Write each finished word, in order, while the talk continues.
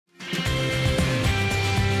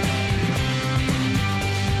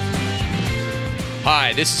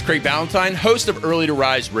Hi, this is Craig Ballantyne, host of Early to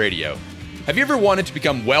Rise Radio. Have you ever wanted to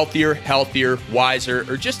become wealthier, healthier, wiser,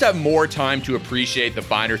 or just have more time to appreciate the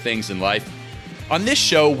finer things in life? On this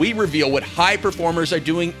show, we reveal what high performers are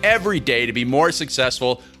doing every day to be more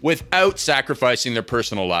successful without sacrificing their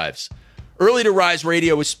personal lives. Early to Rise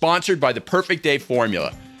Radio is sponsored by the Perfect Day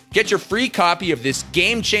Formula. Get your free copy of this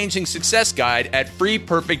game-changing success guide at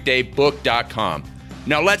freeperfectdaybook.com.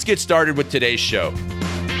 Now let's get started with today's show.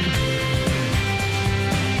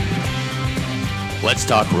 Let's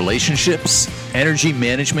talk relationships, energy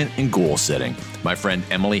management, and goal setting. My friend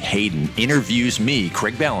Emily Hayden interviews me,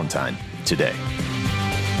 Craig Ballantyne, today.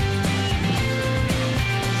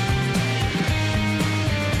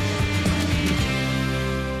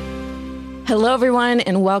 Hello, everyone,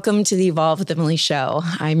 and welcome to the Evolve with Emily show.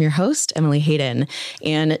 I'm your host, Emily Hayden,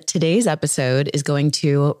 and today's episode is going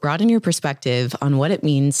to broaden your perspective on what it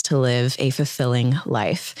means to live a fulfilling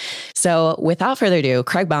life. So without further ado,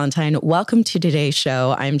 Craig Ballantyne, welcome to today's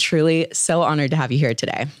show. I'm truly so honored to have you here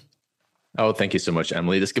today. Oh, thank you so much,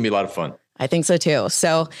 Emily. This is going to be a lot of fun. I think so too.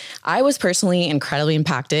 So I was personally incredibly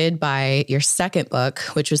impacted by your second book,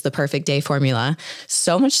 which was The Perfect Day Formula.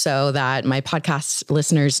 So much so that my podcast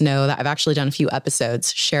listeners know that I've actually done a few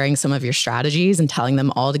episodes sharing some of your strategies and telling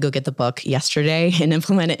them all to go get the book yesterday and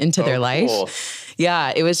implement it into their life. Cool.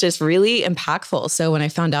 Yeah, it was just really impactful. So when I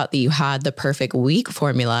found out that you had the perfect week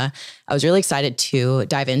formula, I was really excited to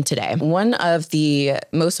dive in today. One of the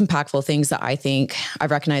most impactful things that I think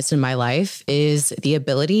I've recognized in my life is the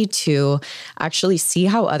ability to actually see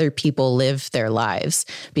how other people live their lives,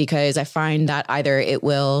 because I find that either it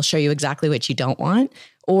will show you exactly what you don't want,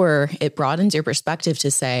 or it broadens your perspective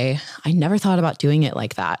to say, I never thought about doing it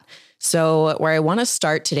like that. So where I want to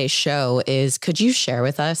start today's show is, could you share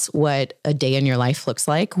with us what a day in your life looks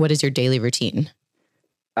like? What is your daily routine?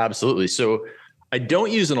 Absolutely. So I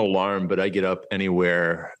don't use an alarm, but I get up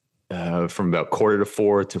anywhere from about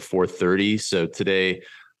 3:45 to 4:30. So today,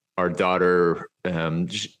 our daughter,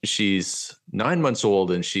 she's 9 months old,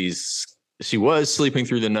 and she was sleeping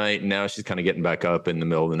through the night, and now she's kind of getting back up in the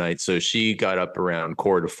middle of the night. So she got up around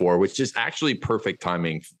 3:45, which is actually perfect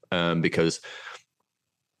timing because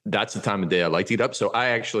that's the time of day I like to get up. So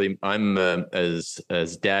I'm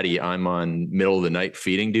as daddy, I'm on middle of the night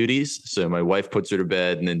feeding duties. So my wife puts her to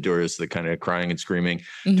bed and then does the kind of crying and screaming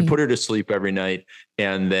to put her to sleep every night.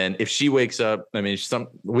 And then if she wakes up,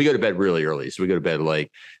 we go to bed really early. So we go to bed,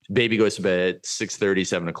 like, baby goes to bed at 6:30,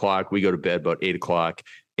 7 o'clock. We go to bed about 8 o'clock.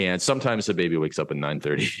 And sometimes the baby wakes up at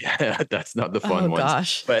 9:30. That's not the fun ones.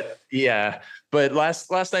 Gosh. But yeah. But last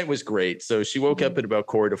night was great. So she woke up at about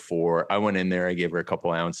 3:45. I went in there, I gave her a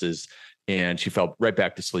couple ounces, and she fell right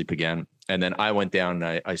back to sleep again. And then I went down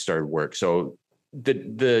and I started work. So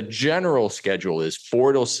the general schedule is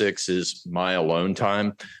 4 till 6 is my alone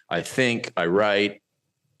time. I think, I write,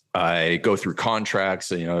 I go through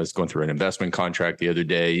contracts. I was going through an investment contract the other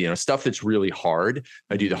day, stuff that's really hard.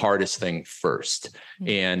 I do the hardest thing first.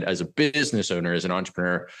 And as a business owner, as an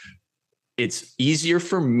entrepreneur, it's easier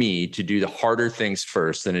for me to do the harder things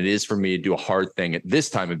first than it is for me to do a hard thing at this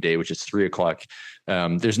time of day, which is 3 o'clock.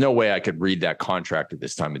 There's no way I could read that contract at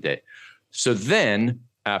this time of day. So then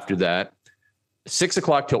after that, 6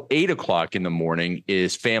 o'clock till 8 o'clock in the morning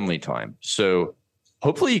is family time. So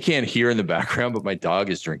hopefully you can't hear in the background, but my dog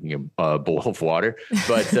is drinking a bowl of water.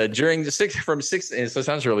 But during the from 6, and so it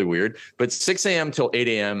sounds really weird, but 6 a.m. till 8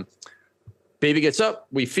 a.m., baby gets up,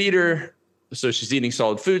 we feed her. So she's eating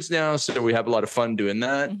solid foods now. So we have a lot of fun doing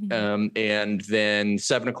that. And then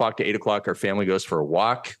 7 o'clock to 8 o'clock, our family goes for a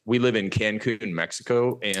walk. We live in Cancun,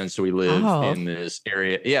 Mexico. And so we live in this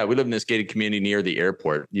area. Yeah, we live in this gated community near the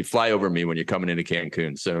airport. You fly over me when you're coming into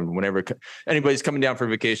Cancun. So whenever anybody's coming down for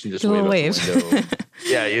vacation, just wave out the window.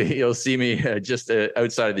 Yeah, you'll see me just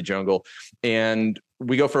outside of the jungle. And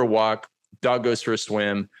we go for a walk. Dog goes for a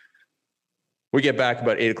swim. We get back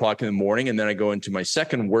about 8 o'clock in the morning, and then I go into my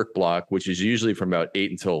second work block, which is usually from about 8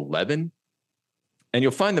 until 11. And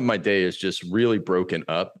you'll find that my day is just really broken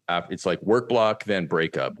up. It's like work block, then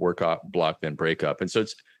breakup, block, then breakup. And so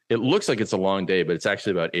it looks like it's a long day, but it's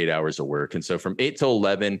actually about 8 hours of work. And so from 8 till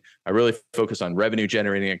 11, I really focus on revenue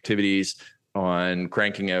generating activities, on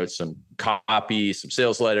cranking out some copy, some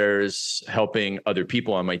sales letters, helping other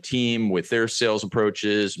people on my team with their sales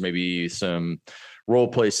approaches, maybe some role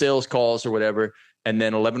play sales calls or whatever. And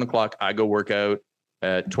then 11 o'clock, I go work out.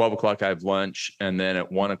 At 12 o'clock, I have lunch. And then at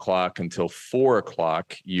 1 o'clock until 4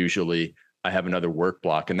 o'clock, usually I have another work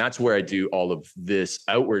block. And that's where I do all of this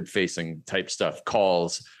outward facing type stuff,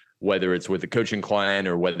 calls, whether it's with a coaching client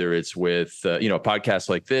or whether it's with, a podcast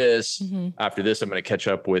like this. Mm-hmm. After this, I'm going to catch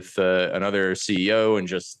up with another CEO and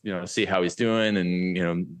just, see how he's doing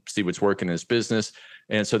and, see what's working in his business.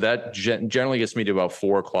 And so that generally gets me to about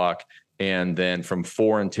 4:00. And then from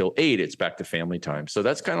 4 until 8, it's back to family time. So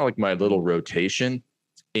that's kind of like my little rotation.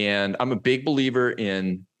 And I'm a big believer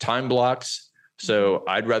in time blocks. So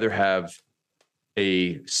I'd rather have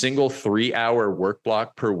a single 3-hour work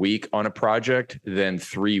block per week on a project than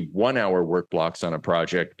 3 1-hour work blocks on a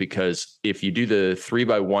project. Because if you do the 3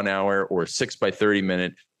 by 1 hour or 6 by 30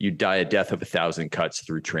 minute, you die a death of 1,000 cuts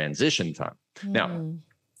through transition time. Now,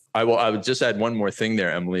 I would just add one more thing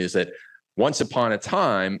there, Emily, is that once upon a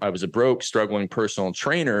time, I was a broke, struggling personal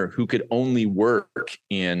trainer who could only work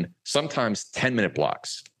in sometimes 10-minute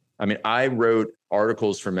blocks. I mean, I wrote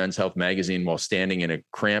articles for Men's Health magazine while standing in a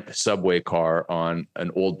cramped subway car on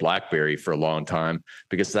an old BlackBerry for a long time,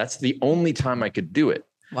 because that's the only time I could do it.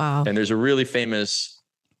 Wow. And there's a really famous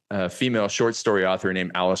female short story author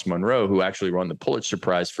named Alice Munro, who actually won the Pulitzer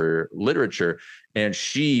Prize for literature. And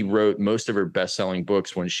she wrote most of her best-selling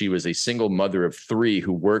books when she was a single mother of 3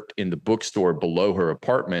 who worked in the bookstore below her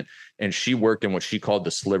apartment. And she worked in what she called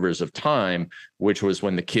the slivers of time, which was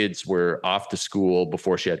when the kids were off to school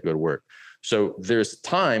before she had to go to work. So there's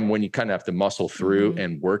time when you kind of have to muscle through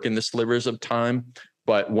and work in the slivers of time.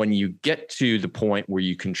 But when you get to the point where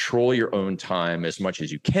you control your own time as much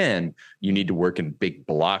as you can, you need to work in big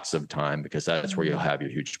blocks of time, because that's where you'll have your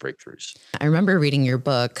huge breakthroughs. I remember reading your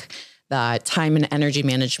book that time and energy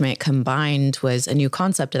management combined was a new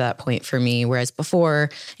concept at that point for me. Whereas before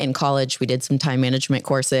in college, we did some time management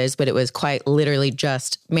courses, but it was quite literally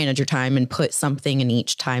just manage your time and put something in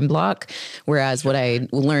each time block. Whereas what I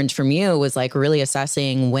learned from you was like really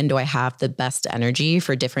assessing, when do I have the best energy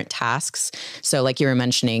for different tasks? So like you were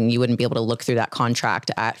mentioning, you wouldn't be able to look through that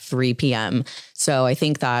contract at 3 p.m. So I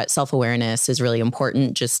think that self-awareness is really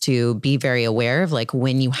important, just to be very aware of like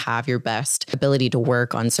when you have your best ability to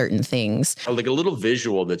work on certain things. Like a little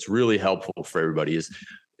visual that's really helpful for everybody is,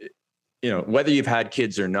 whether you've had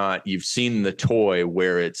kids or not, you've seen the toy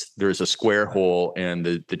where there's a square hole and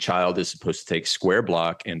the child is supposed to take square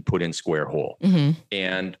block and put in square hole. Mm-hmm.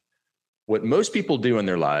 And what most people do in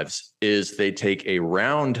their lives is they take a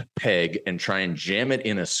round peg and try and jam it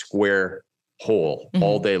in a square hole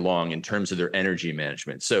all day long in terms of their energy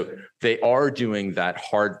management. So they are doing that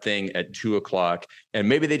hard thing at 2:00, and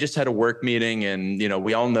maybe they just had a work meeting, and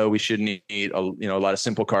we all know we shouldn't eat a lot of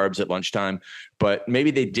simple carbs at lunchtime, but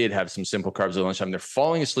maybe they did have some simple carbs at lunchtime. They're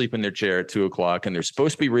falling asleep in their chair at 2:00, and they're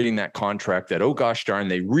supposed to be reading that contract that, oh gosh darn,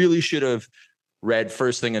 they really should have read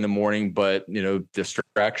first thing in the morning, but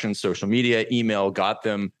distractions, social media, email got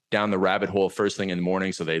them down the rabbit hole first thing in the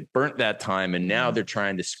morning. So they burnt that time. And now they're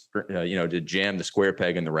trying to, to jam the square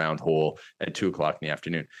peg in the round hole at 2:00 in the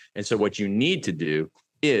afternoon. And so what you need to do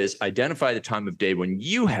is identify the time of day when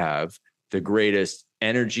you have the greatest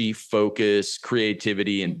energy, focus,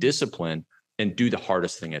 creativity, and discipline, and do the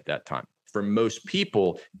hardest thing at that time. For most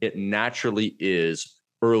people, it naturally is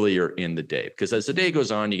earlier in the day, because as the day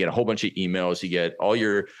goes on, you get a whole bunch of emails, you get all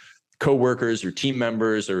your coworkers or team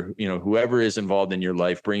members or whoever is involved in your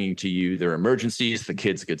life bringing to you their emergencies. The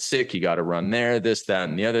kids get sick, you got to run there, this, that,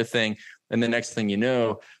 and the other thing. And the next thing you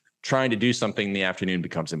know, trying to do something in the afternoon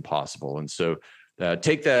becomes impossible. And so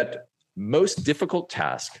take that most difficult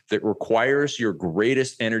task that requires your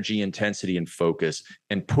greatest energy, intensity, and focus,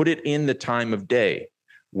 and put it in the time of day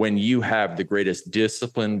when you have the greatest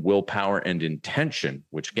discipline, willpower, and intention,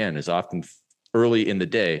 which again is often early in the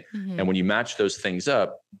day. And when you match those things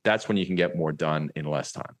up, that's when you can get more done in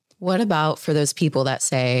less time. What about for those people that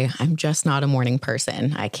say, I'm just not a morning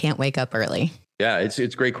person, I can't wake up early? Yeah, it's a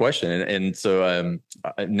great question. And so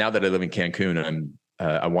now that I live in Cancun,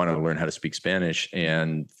 I want to learn how to speak Spanish.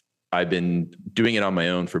 And I've been doing it on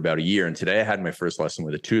my own for about a year. And today I had my first lesson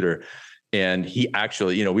with a tutor. And he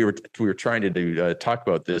actually, we were trying to talk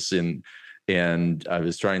about this, and I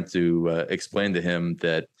was trying to explain to him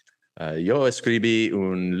that yo escribí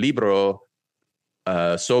un libro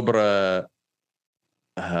sobre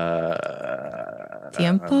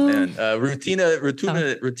tiempo and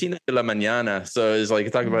rutina de la mañana. So it's like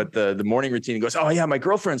talking about the morning routine. He goes, oh yeah, my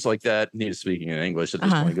girlfriend's like that. And he was speaking in English at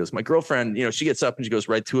this point. He goes, my girlfriend, she gets up and she goes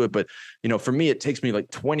right to it. But for me, it takes me like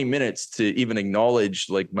 20 minutes to even acknowledge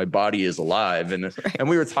like my body is alive. And and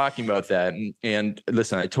we were talking about that. And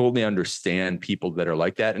listen, I totally understand people that are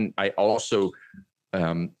like that. And I also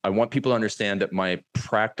I want people to understand that my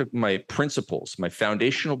principles, my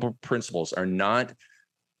foundational principles are not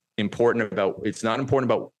it's not important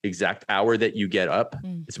about exact hour that you get up.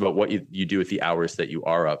 It's about what you do with the hours that you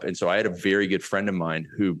are up. And so I had a very good friend of mine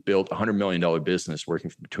who built a $100 million business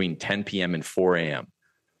working between 10 p.m. and 4 a.m.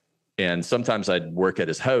 And sometimes I'd work at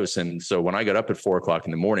his house. And so when I got up at 4 o'clock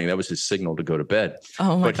in the morning, that was his signal to go to bed.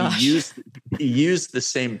 Oh my gosh. He used the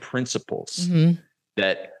same principles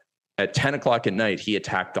that at 10 o'clock at night, he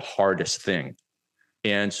attacked the hardest thing.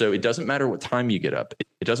 And so it doesn't matter what time you get up.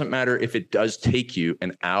 It doesn't matter if it does take you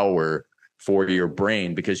an hour for your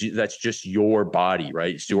brain, because that's just your body,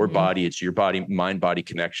 right? It's your body. It's your body, mind-body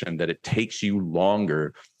connection, that it takes you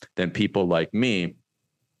longer than people like me,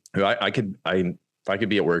 who I could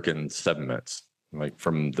be at work in 7 minutes, like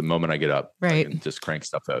from the moment I get up, right? I can just crank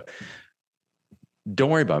stuff out. Don't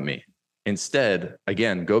worry about me. Instead,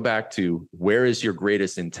 again, go back to where is your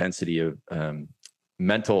greatest intensity of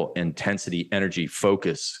mental intensity, energy,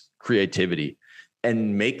 focus, creativity,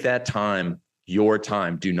 and make that time your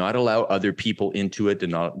time. Do not allow other people into it. Do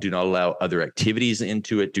not allow other activities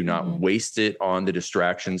into it. Do not waste it on the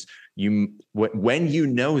distractions. When you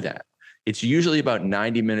know that, it's usually about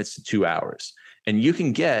 90 minutes to 2 hours, and you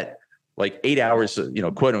can get like 8 hours,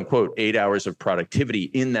 quote unquote, 8 hours of productivity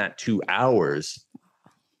in that 2 hours.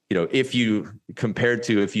 If you compared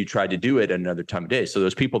to if you tried to do it at another time of day. So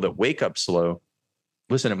those people that wake up slow,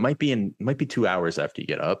 listen, it might be 2 hours after you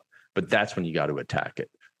get up, but that's when you got to attack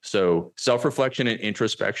it. So self-reflection and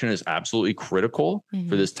introspection is absolutely critical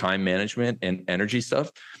for this time management and energy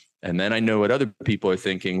stuff. And then I know what other people are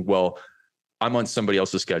thinking. Well, I'm on somebody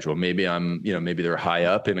else's schedule. Maybe maybe they're high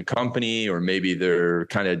up in a company, or maybe they're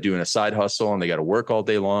kind of doing a side hustle and they got to work all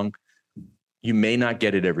day long. You may not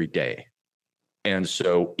get it every day. And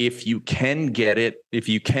so if you can get it, if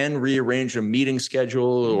you can rearrange a meeting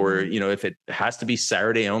schedule, or, if it has to be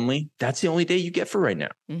Saturday only, that's the only day you get for right now.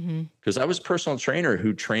 Because I was a personal trainer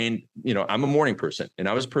who trained, I'm a morning person, and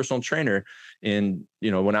I was a personal trainer in,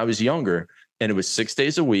 when I was younger, and it was 6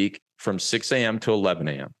 days a week from 6 a.m. to 11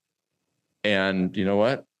 a.m. And you know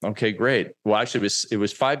what? Okay, great. Well, actually it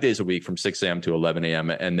was 5 days a week from 6 a.m. to 11 a.m.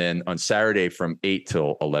 And then on Saturday from 8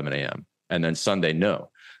 till 11 a.m. And then Sunday, no.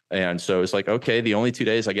 And so it's like, okay, the only 2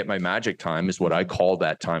 days I get my magic time is what I call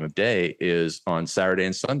that time of day is on Saturday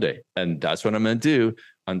and Sunday. And that's what I'm going to do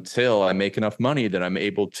until I make enough money that I'm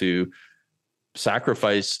able to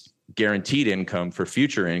sacrifice guaranteed income for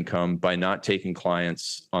future income by not taking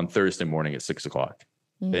clients on Thursday morning at 6 o'clock.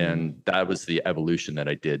 And that was the evolution that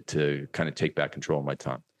I did to kind of take back control of my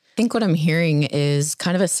time. I think what I'm hearing is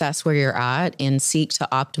kind of assess where you're at and seek to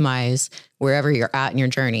optimize wherever you're at in your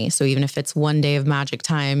journey. So even if it's 1 day of magic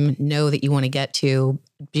time, know that you want to get to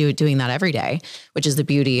doing that every day, which is the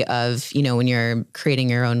beauty of, when you're creating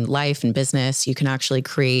your own life and business, you can actually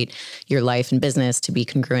create your life and business to be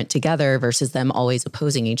congruent together versus them always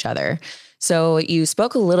opposing each other. So you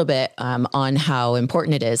spoke a little bit on how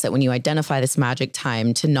important it is that when you identify this magic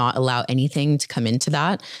time to not allow anything to come into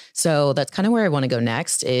that. So that's kind of where I want to go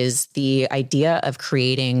next, is the idea of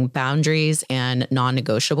creating boundaries and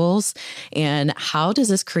non-negotiables. And how does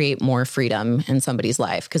this create more freedom in somebody's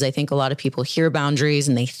life? Because I think a lot of people hear boundaries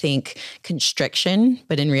and they think constriction,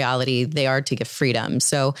 but in reality, they are to give freedom.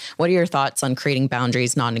 So what are your thoughts on creating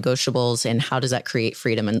boundaries, non-negotiables, and how does that create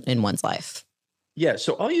freedom in one's life? Yeah.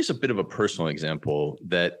 So I'll use a bit of a personal example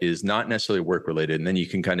that is not necessarily work related, and then you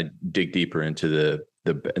can kind of dig deeper into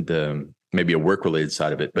the maybe a work related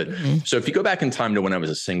side of it. But so if you go back in time to when I was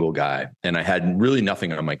a single guy and I had really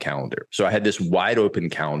nothing on my calendar. So I had this wide open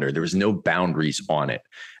calendar. There was no boundaries on it.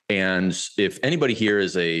 And if anybody here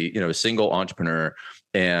is a single entrepreneur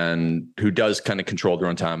and who does kind of control their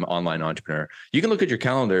own time, online entrepreneur, you can look at your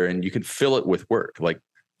calendar and you can fill it with work. Like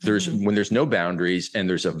when there's no boundaries and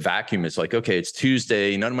there's a vacuum, it's like, okay, it's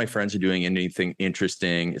Tuesday. None of my friends are doing anything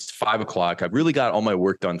interesting. It's 5 o'clock. I've really got all my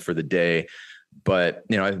work done for the day, but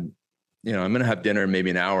I'm going to have dinner in maybe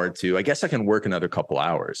an hour or two. I guess I can work another couple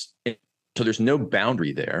hours. So there's no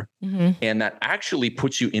boundary there. And that actually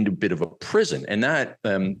puts you into a bit of a prison. And that,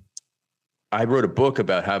 I wrote a book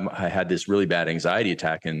about how I had this really bad anxiety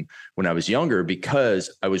attack when I was younger,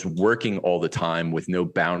 because I was working all the time with no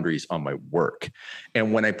boundaries on my work.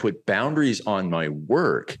 And when I put boundaries on my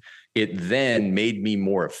work, it then made me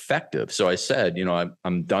more effective. So I said,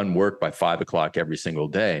 I'm done work by 5 o'clock every single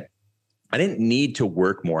day. I didn't need to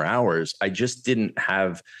work more hours. I just didn't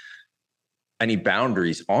have any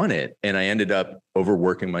boundaries on it. And I ended up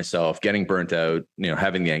overworking myself, getting burnt out,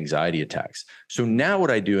 having the anxiety attacks. So now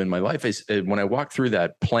what I do in my life is when I walk through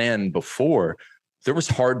that plan before, there was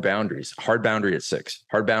hard boundaries, hard boundary at 6,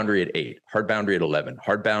 hard boundary at 8, hard boundary at 11,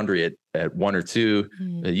 hard boundary at 1 or 2.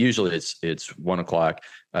 Usually it's 1 o'clock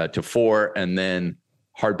to 4, and then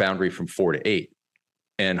hard boundary from 4 to 8.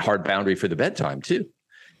 and hard boundary for the bedtime too.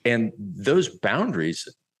 And those boundaries,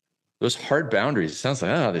 those hard boundaries, it sounds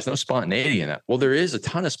like, oh, there's no spontaneity in that. Well, there is a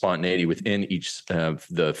ton of spontaneity within each of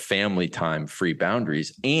the family time free boundaries.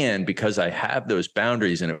 And because I have those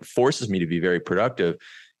boundaries and it forces me to be very productive,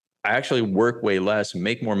 I actually work way less,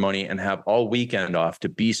 make more money, and have all weekend off to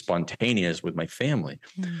be spontaneous with my family.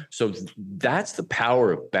 Mm. So that's the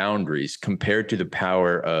power of boundaries compared to the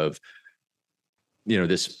power of,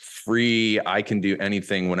 this free, I can do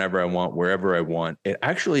anything whenever I want, wherever I want. It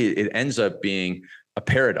ends up being a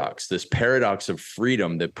paradox, this paradox of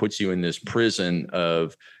freedom that puts you in this prison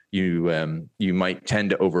of you might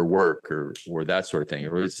tend to overwork or that sort of thing.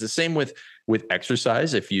 Or it's the same with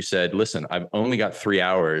exercise. If you said, listen, I've only got 3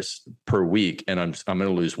 hours per week and I'm going to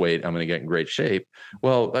lose weight, I'm going to get in great shape.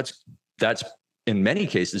 Well, that's in many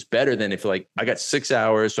cases better than if I got 6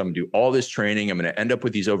 hours, so I'm gonna do all this training. I'm going to end up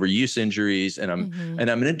with these overuse injuries, and I'm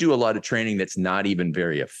going to do a lot of training that's not even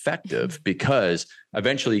very effective, because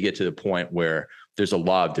eventually you get to the point where there's a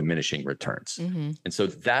law of diminishing returns. Mm-hmm. And so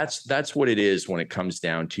that's what it is when it comes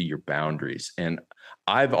down to your boundaries. And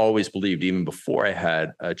I've always believed, even before I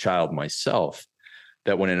had a child myself,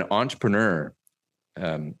 that when an entrepreneur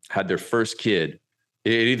had their first kid,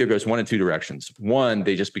 it either goes one of two directions. One,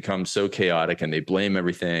 they just become so chaotic and they blame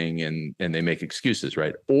everything and they make excuses,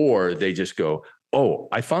 right? Or they just go, oh,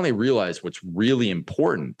 I finally realized what's really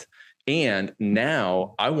important. And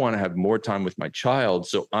now I want to have more time with my child.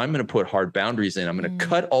 So I'm going to put hard boundaries in. I'm going to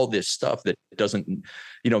cut all this stuff that doesn't,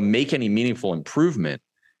 make any meaningful improvement.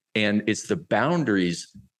 And it's the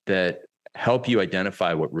boundaries that help you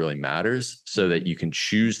identify what really matters so that you can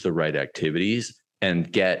choose the right activities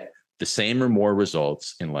and get the same or more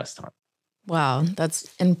results in less time. Wow, that's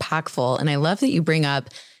impactful. And I love that you bring up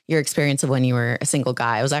your experience of when you were a single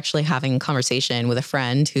guy. I was actually having a conversation with a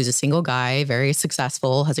friend who's a single guy, very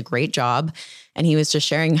successful, has a great job. And he was just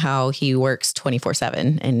sharing how he works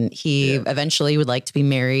 24/7 and he eventually would like to be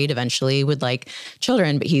married, eventually would like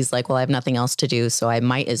children, but he's like, well, I have nothing else to do, so I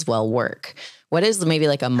might as well work. What is maybe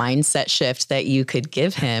like a mindset shift that you could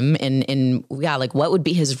give him what would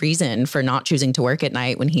be his reason for not choosing to work at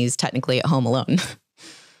night when he's technically at home alone?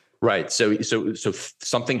 Right. So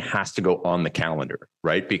something has to go on the calendar,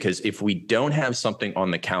 right? Because if we don't have something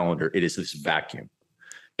on the calendar, it is this vacuum.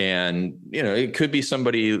 And, it could be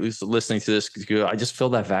somebody who's listening to this, I just fill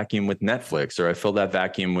that vacuum with Netflix, or I fill that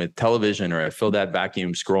vacuum with television, or I fill that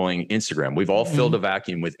vacuum scrolling Instagram. We've all filled a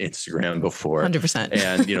vacuum with Instagram before. 100%.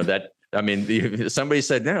 And, somebody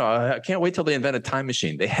said, no, I can't wait till they invent a time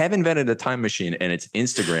machine. They have invented a time machine and it's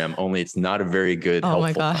Instagram, only it's not a very good, oh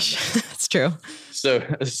my gosh, that's true.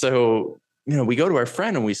 So, we go to our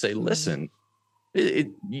friend and we say, listen,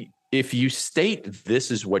 if you state this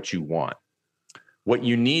is what you want, what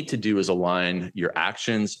you need to do is align your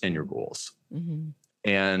actions and your goals. Mm-hmm.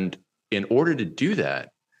 And in order to do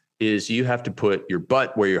that is you have to put your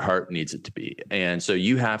butt where your heart needs it to be. And so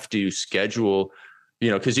you have to schedule,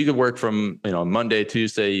 because you could work from, Monday,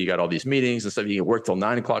 Tuesday, you got all these meetings and stuff. You can work till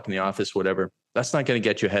 9 o'clock in the office, whatever. That's not going to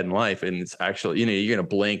get you ahead in life. And it's actually, you're going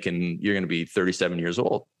to blink and you're going to be 37 years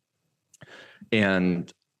old.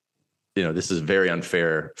 And, this is a very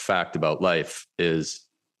unfair fact about life is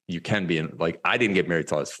you can be I didn't get married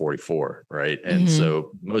till I was 44. Right. And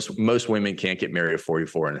so most women can't get married at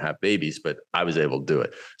 44 and have babies, but I was able to do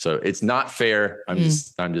it. So it's not fair. I'm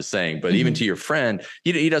just saying, but even to your friend,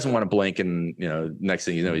 he doesn't want to blink and, next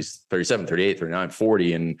thing you know, he's 37, 38, 39,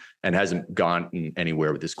 40 and hasn't gone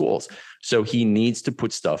anywhere with his goals. So he needs to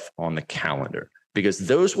put stuff on the calendar because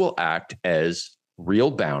those will act as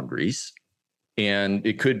real boundaries. And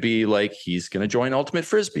it could be like he's going to join Ultimate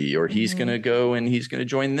Frisbee, or he's going to go and he's going to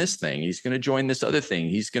join this thing. He's going to join this other thing.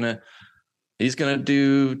 He's going to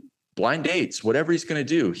do blind dates, whatever he's going to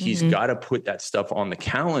do. He's got to put that stuff on the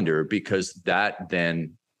calendar because that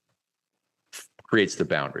then creates the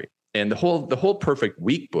boundary. And the whole Perfect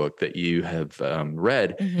Week book that you have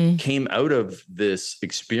read came out of this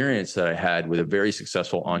experience that I had with a very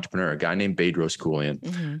successful entrepreneur, a guy named Bedros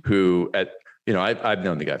Keuilian, who I've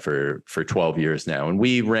known the guy for 12 years now, and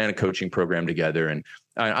we ran a coaching program together. And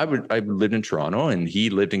I lived in Toronto and he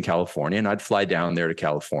lived in California, and I'd fly down there to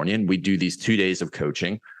California and we'd do these 2 days of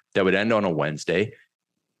coaching that would end on a Wednesday,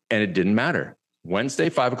 and it didn't matter. Wednesday,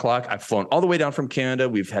 5 o'clock, I've flown all the way down from Canada.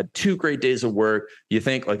 We've had 2 great days of work. You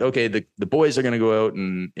think okay, the boys are going to go out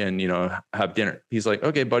and have dinner. He's like,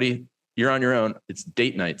 okay, buddy, you're on your own. It's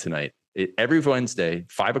date night tonight. Every Wednesday,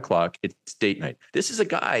 5 o'clock, it's date night. This is a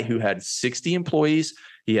guy who had 60 employees.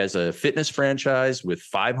 He has a fitness franchise with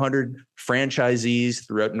 500 franchisees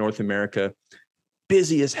throughout North America.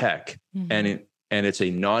 Busy as heck. And it's a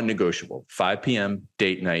non-negotiable. 5 p.m.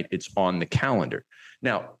 date night. It's on the calendar.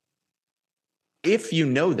 Now, if you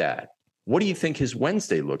know that, what do you think his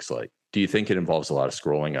Wednesday looks like? Do you think it involves a lot of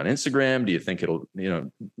scrolling on Instagram? Do you think it'll,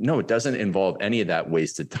 no, it doesn't involve any of that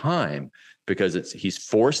wasted time, because he's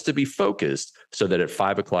forced to be focused so that at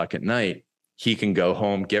 5 o'clock at night, he can go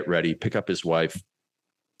home, get ready, pick up his wife,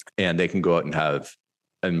 and they can go out and have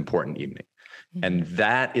an important evening. Mm-hmm. And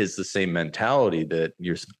that is the same mentality that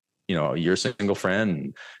your single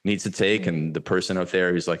friend needs to take. And the person out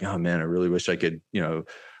there who's like, oh man, I really wish I could,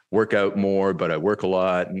 work out more, but I work a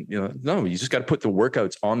lot. And, no, you just got to put the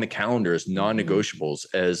workouts on the calendar as non-negotiables,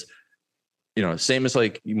 as, same as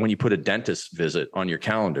like when you put a dentist visit on your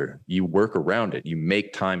calendar, you work around it, you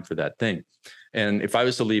make time for that thing. And if I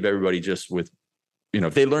was to leave everybody just with,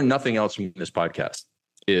 if they learn nothing else from this podcast,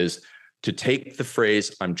 is to take the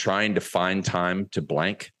phrase, I'm trying to find time to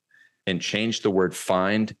blank, and change the word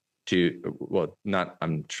find to,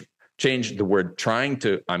 change the word trying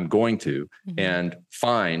to I'm going to, mm-hmm. and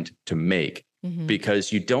find to make, mm-hmm.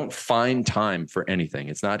 because you don't find time for anything.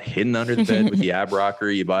 It's not hidden under the bed with the ab rocker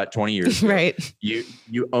you bought 20 years ago. Right.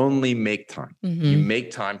 You only make time. Mm-hmm. You make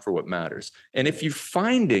time for what matters. And if you're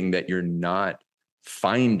finding that you're not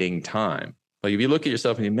finding time, like if you look at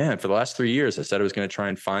yourself and you, man, for the last 3 years, I said I was going to try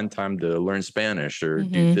and find time to learn Spanish or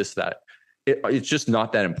mm-hmm. do this, that. It's just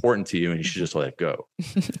not that important to you, and you should just let it go.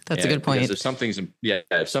 That's a good point. If something's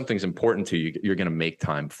important to you, you're going to make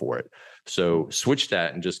time for it. So switch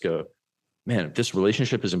that and just go, man, if this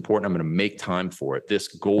relationship is important, I'm going to make time for it. This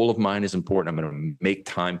goal of mine is important. I'm going to make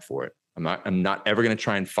time for it. I'm not ever going to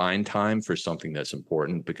try and find time for something that's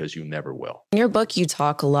important, because you never will. In your book, you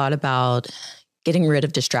talk a lot about getting rid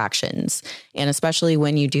of distractions. And especially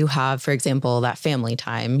when you do have, for example, that family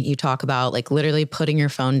time, you talk about like literally putting your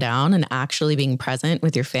phone down and actually being present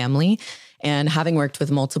with your family. And having worked with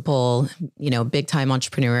multiple, big time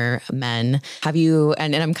entrepreneur men, have you,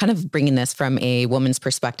 and I'm kind of bringing this from a woman's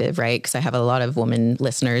perspective, right? Because I have a lot of women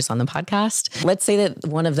listeners on the podcast. Let's say that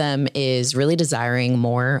one of them is really desiring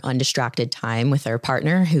more undistracted time with their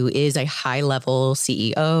partner, who is a high level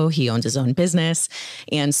CEO. He owns his own business.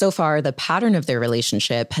 And so far, the pattern of their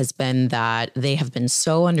relationship has been that they have been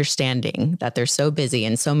so understanding, that they're so busy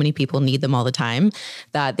and so many people need them all the time,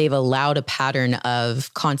 that they've allowed a pattern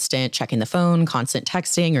of constant checking the phone, constant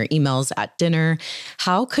texting or emails at dinner.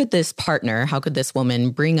 How could this woman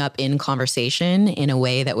bring up in conversation in a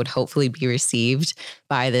way that would hopefully be received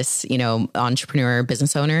by this, entrepreneur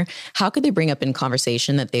business owner? How could they bring up in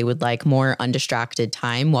conversation that they would like more undistracted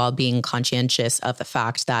time while being conscientious of the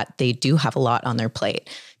fact that they do have a lot on their plate?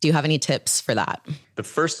 Do you have any tips for that? The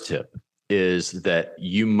first tip is that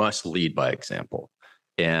you must lead by example.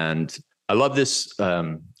 And I love this.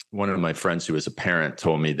 One of my friends who is a parent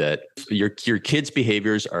told me that your kids'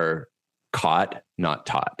 behaviors are caught, not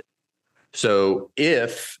taught. So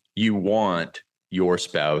if you want your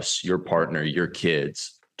spouse, your partner, your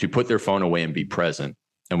kids to put their phone away and be present,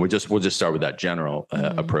 and we'll just start with that general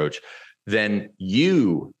approach, then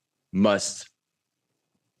you must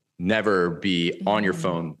never be on your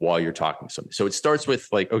phone while you're talking to somebody. So it starts with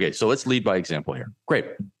like, okay, so let's lead by example here. Great.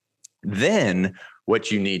 Then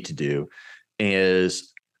what you need to do is,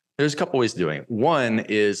 there's a couple ways of doing it. One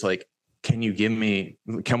is like, can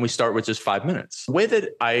we start with just 5 minutes? The way that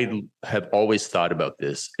I have always thought about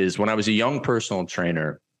this is when I was a young personal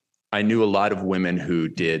trainer, I knew a lot of women who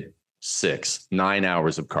did 6-9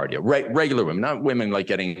 hours of cardio, right? Regular women, not women like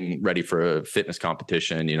getting ready for a fitness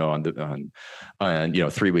competition, on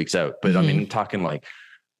 3 weeks out. But I mean, I'm talking like,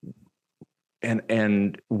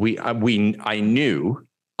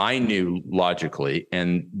 I knew logically,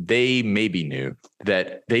 and they maybe knew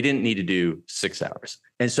that they didn't need to do 6 hours.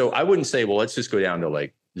 And so I wouldn't say, well, let's just go down to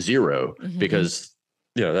like 0, because,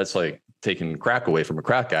 that's like taking crack away from a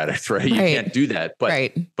crack addict, right? You can't do that. But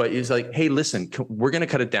it's like, hey, listen, we're going to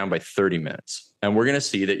cut it down by 30 minutes and we're going to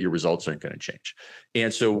see that your results aren't going to change.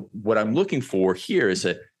 And so what I'm looking for here is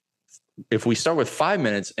that if we start with 5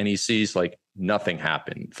 minutes and he sees like nothing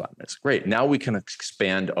happened in 5 minutes, great. Now we can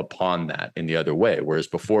expand upon that in the other way. Whereas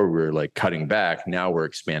before we were like cutting back, now we're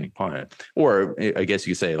expanding upon it. Or I guess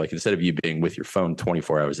you could say like, instead of you being with your phone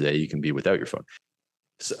 24 hours a day, you can be without your phone.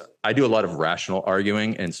 So I do a lot of rational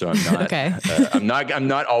arguing. And so I'm not, okay. I'm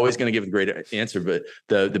not always going to give a great answer, but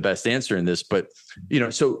the best answer in this, but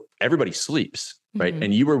so everybody sleeps. Right.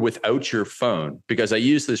 And you were without your phone, because I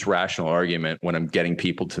use this rational argument when I'm getting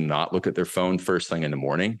people to not look at their phone first thing in the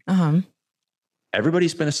morning.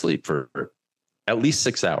 Everybody's been asleep for at least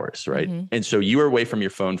 6 hours. Right. And so you were away from your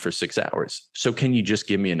phone for 6 hours. So can you just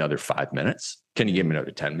give me another 5 minutes? Can you give me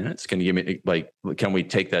another 10 minutes? Can you give me can we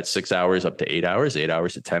take that 6 hours up to 8 hours, 8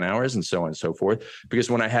 hours to 10 hours, and so on and so forth? Because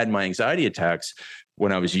when I had my anxiety attacks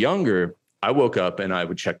when I was younger, I woke up and I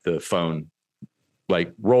would check the phone,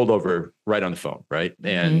 like rolled over right on the phone. Right.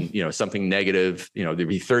 And, something negative, there'd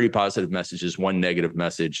be 30 positive messages, one negative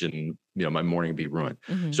message, and, my morning would be ruined.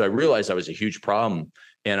 So I realized that was a huge problem.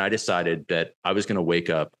 And I decided that I was going to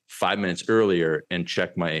wake up 5 minutes earlier and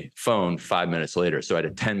check my phone 5 minutes later. So I had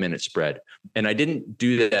a 10-minute spread. And I didn't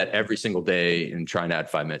do that every single day and try and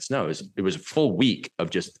add 5 minutes. No, it was a full week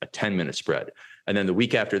of just a 10-minute spread. And then the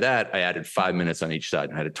week after that, I added 5 minutes on each side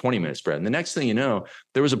and had a 20-minute spread. And the next thing you know,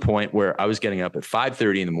 there was a point where I was getting up at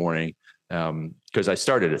 5:30 in the morning because I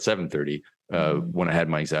started at 7:30 when I had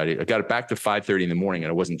my anxiety. I got it back to 5:30 in the morning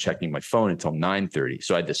and I wasn't checking my phone until 9:30.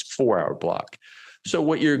 So I had this 4-hour block. So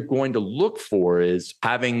what you're going to look for is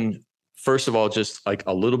having, first of all, just like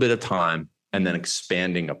a little bit of time and then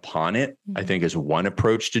expanding upon it, I think is one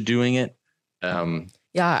approach to doing it. I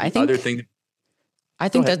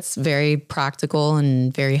think that's very practical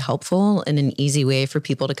and very helpful and an easy way for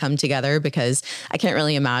people to come together, because I can't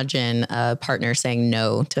really imagine a partner saying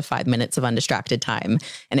no to 5 minutes of undistracted time.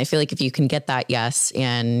 And I feel like if you can get that yes,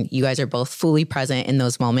 and you guys are both fully present in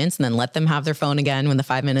those moments, and then let them have their phone again when the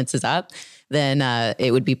 5 minutes is up, then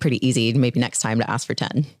it would be pretty easy maybe next time to ask for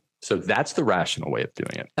 10. So that's the rational way of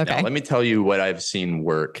doing it. Okay. Now, let me tell you what I've seen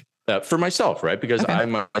work for myself, right? Because I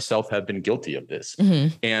myself have been guilty of this.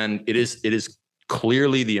 And it is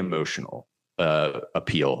clearly the emotional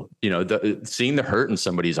appeal, seeing the hurt in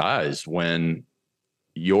somebody's eyes when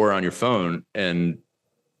you're on your phone and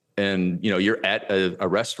you're at a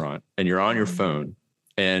restaurant and you're on your phone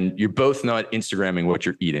and you're both not Instagramming what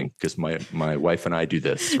you're eating, because my wife and I do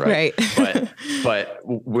this, right? But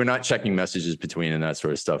we're not checking messages between and that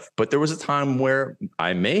sort of stuff. But there was a time where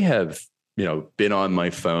I may have, been on my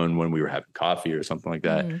phone when we were having coffee or something like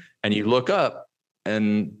that. And you look up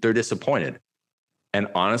and they're disappointed. And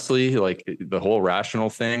honestly, like the whole rational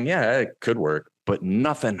thing, yeah, it could work, but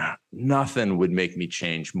nothing would make me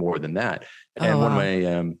change more than that.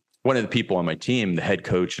 And one of the people on my team, the head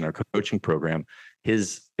coach in our coaching program,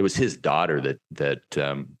 it was his daughter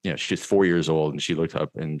that she's 4 years old, and she looked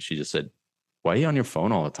up and she just said, "Why are you on your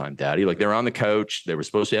phone all the time, Daddy?" Like, they're on the couch, they were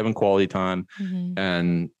supposed to be having quality time,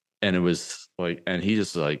 and it was like, and he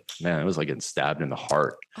just like, man, it was like getting stabbed in the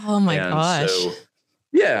heart. Oh my gosh. So,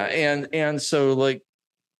 yeah. And so, like,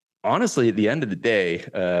 honestly, at the end of the day,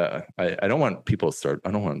 I don't want people to start,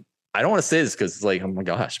 I don't want to say this because it's like, oh my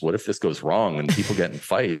gosh, what if this goes wrong and people get in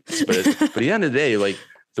fights? But at the end of the day, like,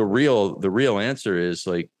 the real answer is,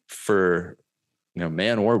 like, for,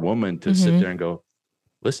 man or woman to sit there and go,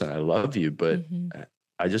 listen, I love you, but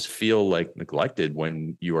I just feel like neglected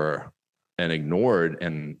when you are and ignored,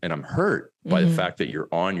 and I'm hurt by the fact that you're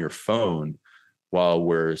on your phone while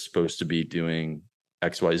we're supposed to be doing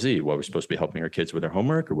XYZ, while we're supposed to be helping our kids with their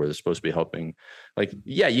homework, or we're supposed to be helping, like,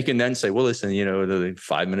 yeah, you can then say, well, listen,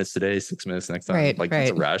 5 minutes today, 6 minutes next time. That's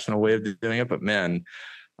a rational way of doing it. But man,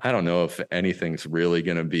 I don't know if anything's really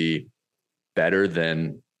going to be better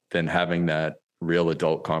than having that real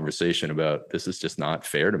adult conversation about, this is just not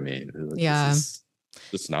fair to me. Yeah.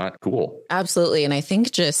 It's not cool. Absolutely. And I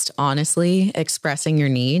think just honestly expressing your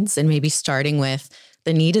needs, and maybe starting with,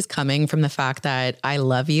 the need is coming from the fact that I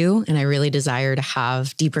love you and I really desire to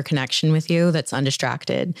have deeper connection with you that's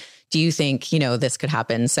undistracted. Do you think, this could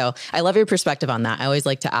happen? So I love your perspective on that. I always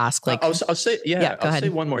like to ask, like, I'll say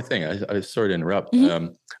one more thing. I sorry to interrupt.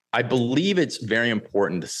 I believe it's very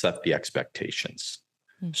important to set the expectations.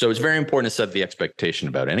 So it's very important to set the expectation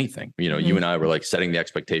about anything. You and I were like setting the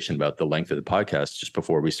expectation about the length of the podcast just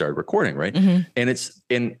before we started recording, right?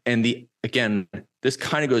 And again, this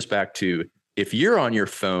kind of goes back to, if you're on your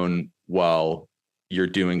phone while you're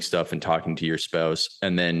doing stuff and talking to your spouse,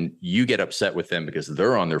 and then you get upset with them because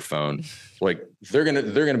they're on their phone, like, they're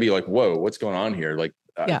gonna be like, whoa, what's going on here? Like,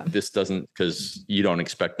 this doesn't, because you don't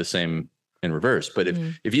expect the same in reverse. But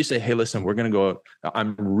if you say, hey, listen, we're going to go,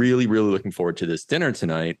 I'm really, really looking forward to this dinner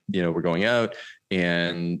tonight. We're going out,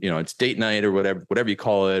 and, it's date night or whatever you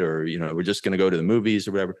call it, or, we're just going to go to the movies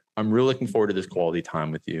or whatever. I'm really looking forward to this quality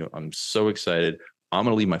time with you. I'm so excited. I'm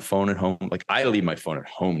going to leave my phone at home. Like, I leave my phone at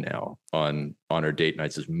home now on our date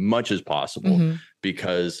nights as much as possible,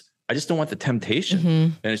 because I just don't want the temptation.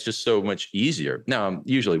 And it's just so much easier. Now,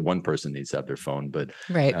 usually one person needs to have their phone, but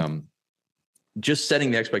just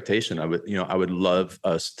setting the expectation, I would love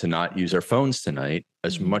us to not use our phones tonight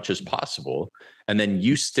as much as possible. And then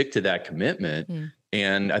you stick to that commitment.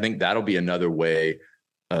 And I think that'll be another way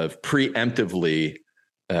of preemptively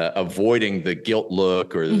avoiding the guilt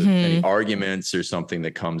look or any arguments or something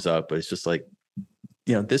that comes up. But it's just like,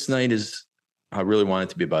 this night I really want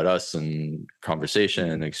it to be about us and conversation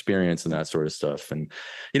and experience and that sort of stuff. And,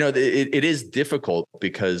 it is difficult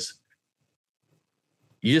because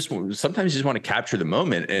sometimes you just want to capture the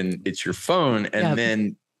moment, and it's your phone. And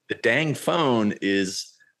then the dang phone is,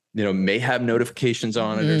 may have notifications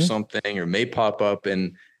on it or something, or may pop up.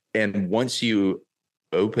 And once you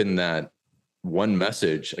open that one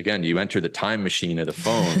message, again, you enter the time machine of the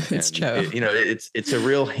phone. It's true. It's a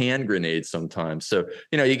real hand grenade sometimes. So,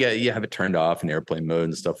 you have it turned off in airplane mode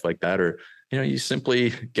and stuff like that. Or, you simply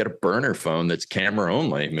get a burner phone that's camera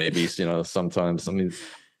only. Maybe, sometimes,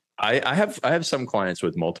 I have some clients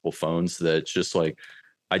with multiple phones that's just like,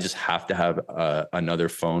 I just have to have another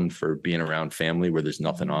phone for being around family where there's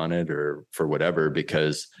nothing on it or for whatever,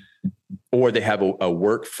 or they have a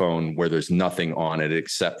work phone where there's nothing on it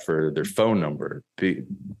except for their phone number.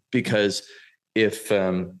 Because if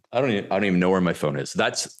I don't even know where my phone is.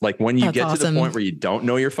 That's like when you get to the point where you don't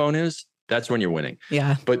know your phone is, that's when you're winning.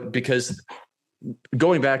 Yeah. But because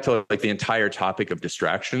going back to like the entire topic of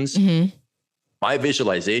distractions, my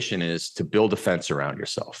visualization is to build a fence around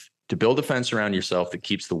yourself, that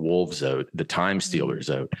keeps the wolves out, the time stealers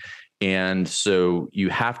out. And so you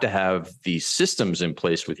have to have these systems in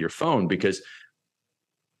place with your phone, because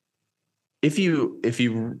if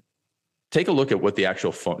you take a look at what the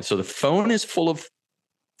actual phone, so the phone is full of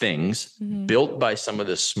things built by some of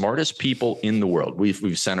the smartest people in the world.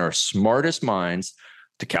 We've sent our smartest minds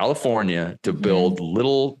to California to build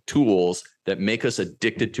little tools that make us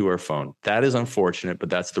addicted to our phone. That is unfortunate, but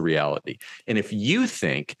that's the reality. And if you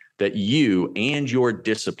think that you and your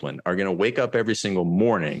discipline are going to wake up every single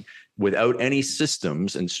morning without any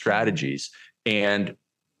systems and strategies and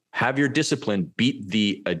have your discipline beat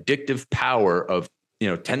the addictive power of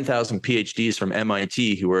 10,000 PhDs from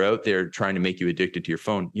MIT who are out there trying to make you addicted to your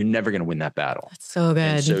phone, you're never going to win that battle. That's so good.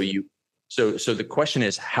 And so the question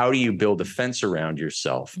is, how do you build a fence around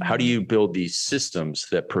yourself? How do you build these systems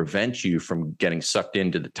that prevent you from getting sucked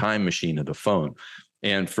into the time machine of the phone?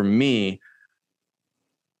 And for me,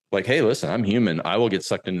 like, hey, listen, I'm human. I will get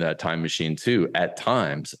sucked into that time machine too at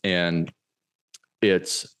times. And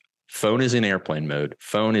phone is in airplane mode.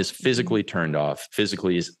 Phone is physically turned off,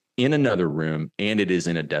 physically is in another room, and it is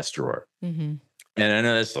in a desk drawer. And I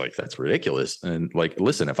know that's ridiculous. And like,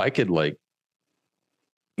 listen, if I could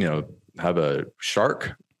have a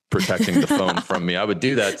shark protecting the phone from me, I would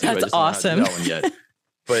do that too. That's awesome. Not do that one yet.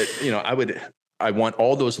 But I want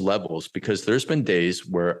all those levels, because there's been days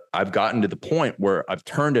where I've gotten to the point where I've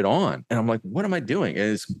turned it on and I'm like, what am I doing?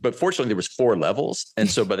 But fortunately there was 4 levels. And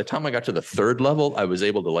so by the time I got to the 3rd level, I was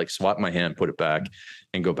able to swap my hand, put it back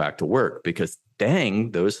and go back to work, because dang,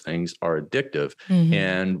 those things are addictive.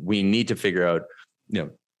 And we need to figure out,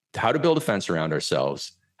 how to build a fence around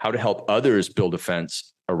ourselves, how to help others build a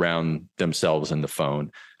fence around themselves and the phone,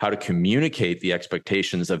 how to communicate the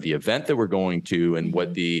expectations of the event that we're going to, and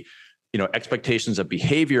what the expectations of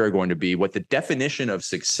behavior are going to be, what the definition of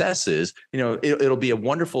success is. It'll be a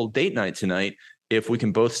wonderful date night tonight if we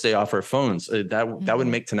can both stay off our phones. That would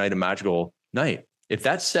make tonight a magical night. If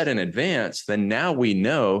that's set in advance, then now we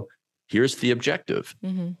know here's the objective.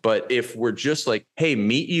 But if we're just like, hey,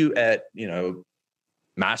 meet you at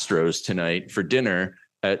Mastro's tonight for dinner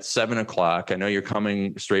at 7:00. I know you're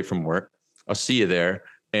coming straight from work. I'll see you there.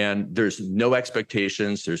 And there's no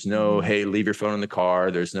expectations. There's no, hey, leave your phone in the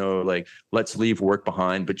car. There's no let's leave work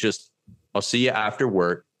behind, but just, I'll see you after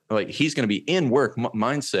work. Like, he's going to be in work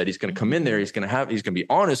mindset. He's going to come in there. He's going to be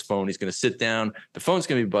on his phone. He's going to sit down. The phone's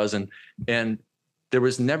going to be buzzing. And there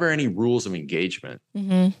was never any rules of engagement.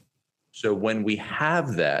 So when we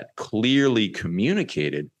have that clearly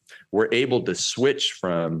communicated, we're able to switch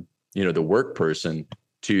from, the work person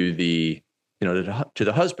to the to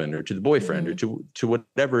the husband or to the boyfriend or to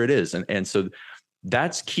whatever it is. And so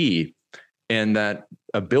that's key. And that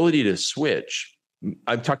ability to switch,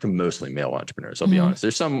 I've talked to mostly male entrepreneurs, I'll be honest.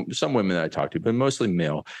 There's some women that I talk to, but mostly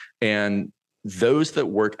male. And those that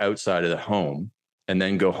work outside of the home and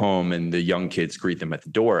then go home and the young kids greet them at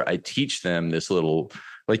the door, I teach them this little,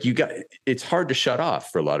 it's hard to shut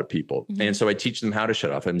off for a lot of people. And so I teach them how to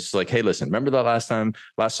shut off. I'm just like, hey, listen, remember that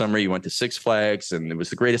last summer you went to Six Flags and it was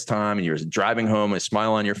the greatest time and you were driving home with a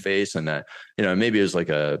smile on your face, and that, maybe it was like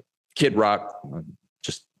a Kid Rock,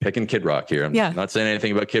 just picking Kid Rock here. I'm not saying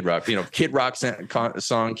anything about Kid Rock. Kid Rock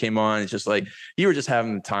song came on. It's just like, you were just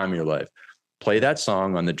having the time of your life. Play that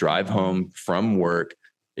song on the drive home from work.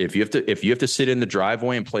 If you have to sit in the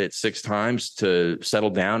driveway and play it 6 times to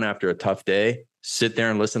settle down after a tough day, sit there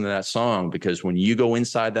and listen to that song, because when you go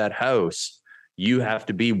inside that house, you have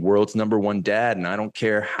to be world's #1 dad. And I don't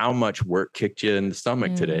care how much work kicked you in the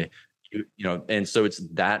stomach today, and so it's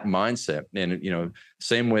that mindset. And,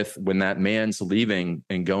 same with when that man's leaving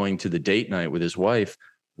and going to the date night with his wife,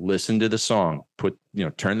 listen to the song,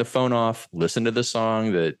 turn the phone off, listen to the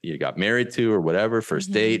song that you got married to or whatever,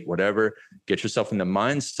 first date, whatever, get yourself in the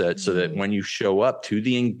mindset so that when you show up to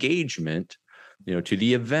the engagement, to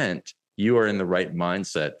the event, you are in the right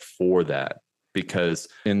mindset for that. Because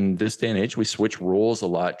in this day and age, we switch roles a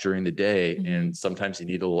lot during the day. And sometimes you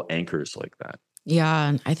need little anchors like that.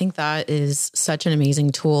 Yeah, I think that is such an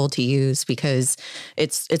amazing tool to use because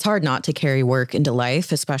it's hard not to carry work into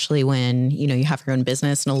life, especially when, you have your own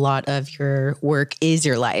business and a lot of your work is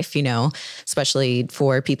your life, especially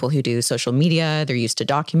for people who do social media, they're used to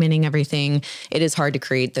documenting everything. It is hard to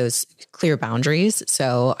create those clear boundaries.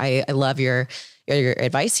 So I love your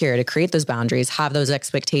advice here to create those boundaries, have those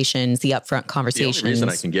expectations, the upfront conversations. The only reason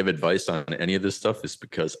I can give advice on any of this stuff is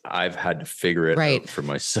because I've had to figure it out for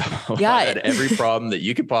myself. Yeah. I had every problem that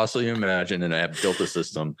you could possibly imagine, and I have built a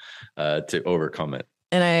system to overcome it.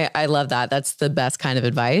 And I love that. That's the best kind of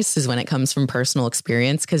advice is when it comes from personal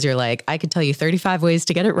experience, because you're like, I could tell you 35 ways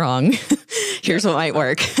to get it wrong. Here's what might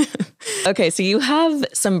work. Okay, so you have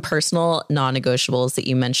some personal non-negotiables that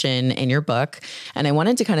you mention in your book, and I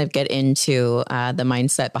wanted to kind of get into the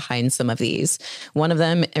mindset behind some of these. One of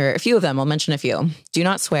them, or a few of them, I'll mention a few. Do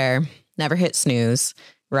not swear, never hit snooze,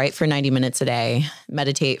 write for 90 minutes a day,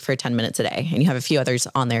 meditate for 10 minutes a day. And you have a few others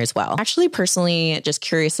on there as well. Actually, personally, just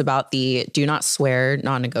curious about the do not swear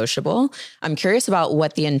non-negotiable. I'm curious about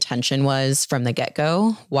what the intention was from the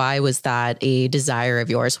get-go. Why was that a desire of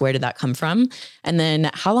yours? Where did that come from? And then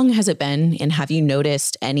how long has it been? And have you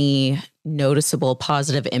noticed any noticeable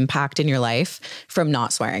positive impact in your life from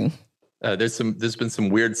not swearing? There's been some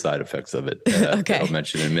weird side effects of it. Okay. That I'll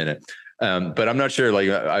mention in a minute. But I'm not sure. Like,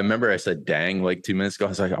 I remember I said dang like 2 minutes ago. I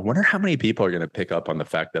was like, I wonder how many people are going to pick up on the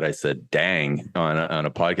fact that I said dang on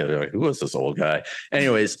a podcast. They're like, who is this old guy?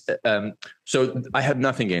 Anyways, so I have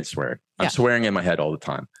nothing against swearing. I'm swearing in my head all the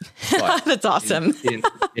time. But that's awesome.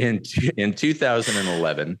 in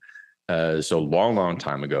 2011, so long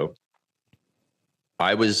time ago,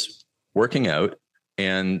 I was working out,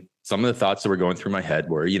 and some of the thoughts that were going through my head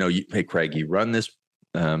were, hey, Craig, you run this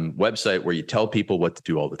website where you tell people what to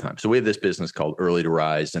do all the time. So we have this business called Early to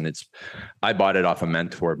Rise, and I bought it off a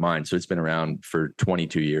mentor of mine. So it's been around for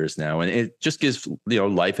 22 years now, and it just gives,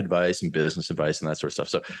 life advice and business advice and that sort of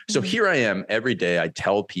stuff. So here I am every day. I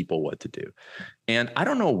tell people what to do, and I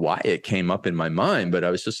don't know why it came up in my mind, but I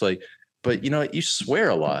was just like, but you swear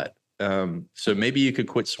a lot. So maybe you could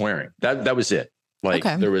quit swearing. That was it. Like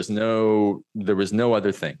there was no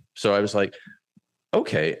other thing. So I was like,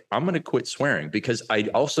 okay, I'm going to quit swearing, because I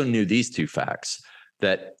also knew these two facts: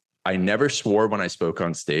 that I never swore when I spoke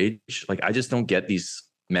on stage. Like, I just don't get these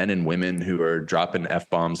men and women who are dropping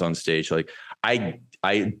F-bombs on stage. Like, I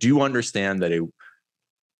do understand that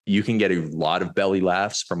you can get a lot of belly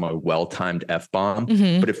laughs from a well-timed F-bomb,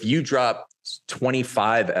 but if you drop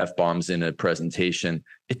 25 F-bombs in a presentation,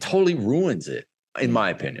 it totally ruins it, in my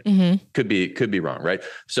opinion. Could be wrong, right?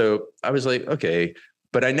 So I was like, okay.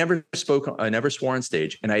 But I never swore on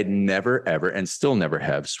stage, and I had never, ever, and still never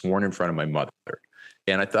have sworn in front of my mother.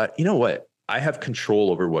 And I thought, you know what? I have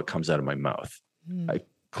control over what comes out of my mouth.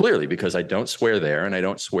 Clearly, because I don't swear there and I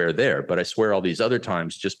don't swear there, but I swear all these other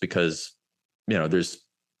times just because,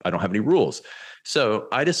 I don't have any rules. So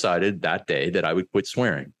I decided that day that I would quit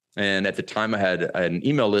swearing. And at the time I had an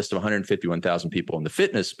email list of 151,000 people in the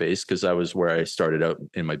fitness space, because that was where I started out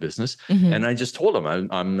in my business. And I just told them I'm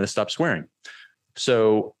going to stop swearing.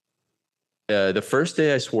 So the first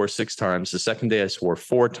day I swore 6 times. The second day I swore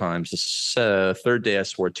 4 times. The third day I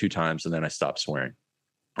swore 2 times, and then I stopped swearing.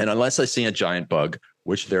 And unless I see a giant bug,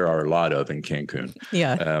 which there are a lot of in Cancun,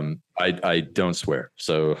 I don't swear.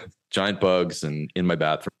 So giant bugs and in my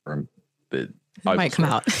bathroom, it might come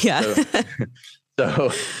out. Yeah.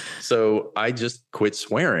 So I just quit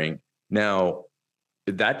swearing. Now,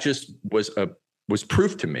 that just was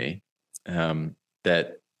proof to me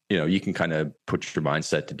that you can kind of put your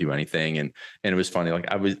mindset to do anything. And it was funny. Like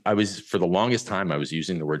I was for the longest time, I was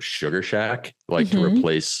using the word sugar shack, to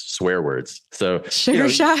replace swear words. So sugar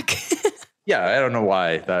shack. Yeah. I don't know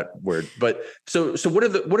why that word, but so what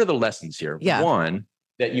are the lessons here? Yeah. 1,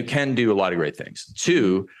 that you can do a lot of great things.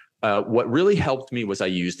 2, what really helped me was I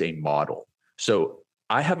used a model. So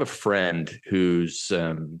I have a friend who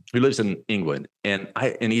lives in England, and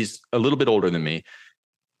he's a little bit older than me.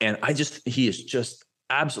 And he is just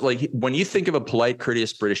absolutely, when you think of a polite,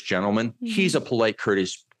 courteous British gentleman, he's a polite,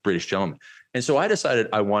 courteous British gentleman. And so I decided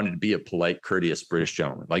I wanted to be a polite, courteous British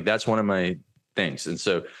gentleman. Like, that's one of my things. And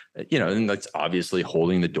so, and that's obviously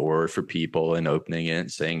holding the door for people and opening it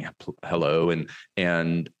and saying hello.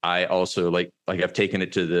 And I also like I've taken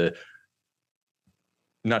it to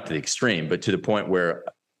not to the extreme, but to the point where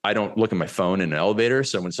I don't look at my phone in an elevator.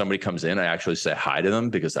 So when somebody comes in, I actually say hi to them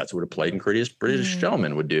because that's what a polite and courteous British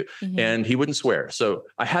gentleman would do. And he wouldn't swear. So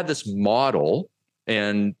I had this model.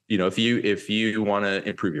 And, if you want to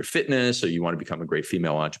improve your fitness or you want to become a great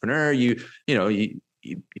female entrepreneur, you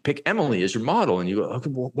pick Emily as your model and you go, okay,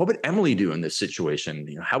 well, what would Emily do in this situation?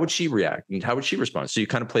 How would she react and how would she respond? So you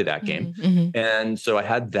kind of play that game. And so I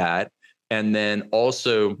had that. And then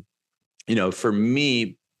also, for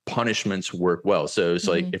me, punishments work well. So it's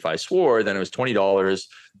like, if I swore, then it was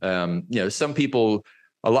 $20. Some people,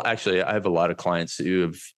 actually, I have a lot of clients who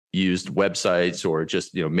have used websites or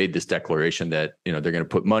just, made this declaration that, they're going to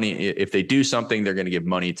put money. If they do something, they're going to give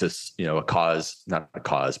money to, a cause, not a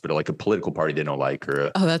cause, but like a political party they don't like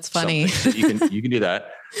or. Oh, that's funny. So you can do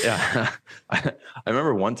that. Yeah. I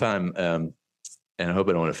remember one time, and I hope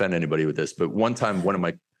I don't offend anybody with this, but one time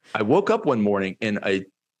I woke up one morning and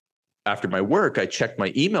after my work, I checked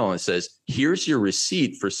my email and it says, here's your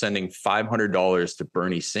receipt for sending $500 to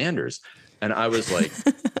Bernie Sanders. And I was like,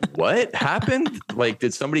 what happened? Like,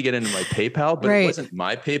 did somebody get into my PayPal? But It wasn't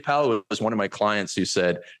my PayPal. It was one of my clients who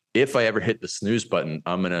said, if I ever hit the snooze button,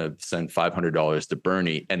 I'm going to send $500 to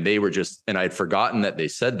Bernie. And they were and I'd forgotten that they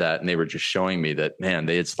said that. And they were just showing me that, man,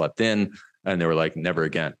 they had slept in. And they were like, never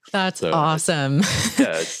again. That's awesome.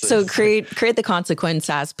 Yeah, so create the consequence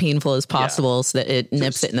as painful as possible so that it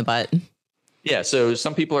nips it in the butt. Yeah. So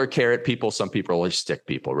some people are carrot people. Some people are stick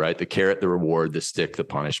people, right? The carrot, the reward, the stick, the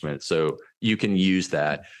punishment. So you can use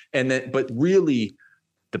that. But really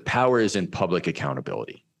the power is in public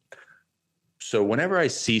accountability. So whenever I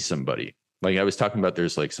see somebody, like I was talking about,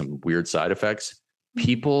 there's like some weird side effects.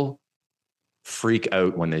 People freak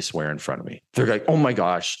out when they swear in front of me. They're like, oh my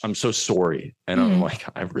gosh, I'm so sorry. And I'm like,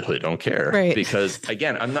 I really don't care because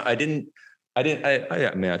again, I mean,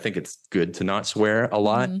 I think it's good to not swear a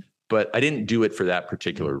lot, but I didn't do it for that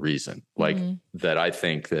particular reason. Like that. I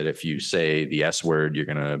think that if you say the S word, you're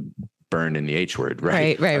going to burn in the H word.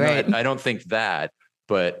 Right. I don't think that,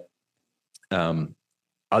 but,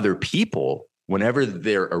 other people, whenever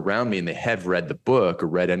they're around me and they have read the book or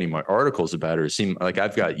read any of my articles about it, or seem like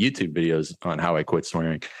I've got YouTube videos on how I quit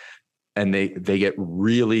swearing, and they get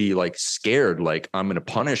really like scared, like I'm going to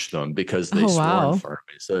punish them because they swore in front of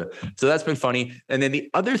me. So that's been funny. And then the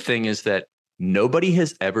other thing is that nobody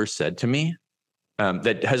has ever said to me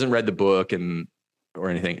that hasn't read the book or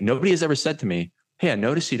anything. Nobody has ever said to me, hey, I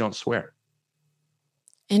notice you don't swear.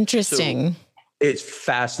 Interesting. So it's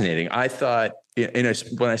fascinating. I thought,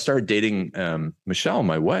 when I started dating Michelle,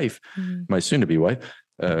 my wife, my soon-to-be wife,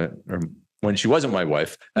 or when she wasn't my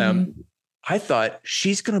wife, I thought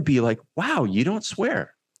she's going to be like, wow, you don't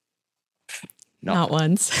swear. Not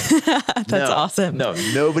once. That's awesome. No,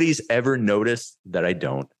 nobody's ever noticed that I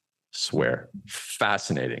don't swear.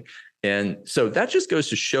 Fascinating. And so that just goes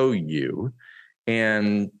to show you,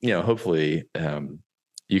 and, hopefully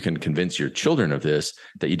you can convince your children of this,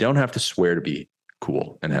 that you don't have to swear to be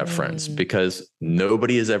cool and have friends, because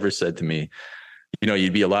nobody has ever said to me,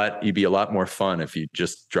 you'd be a lot more fun if you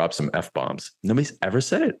just drop some F-bombs. Nobody's ever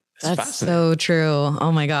said it. That's so true.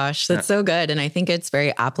 Oh my gosh. That's so good. And I think it's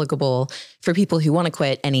very applicable for people who want to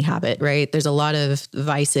quit any habit, right? There's a lot of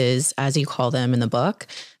vices, as you call them in the book,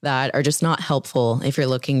 that are just not helpful if you're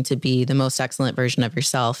looking to be the most excellent version of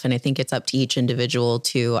yourself. And I think it's up to each individual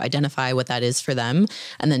to identify what that is for them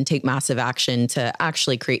and then take massive action to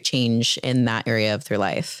actually create change in that area of their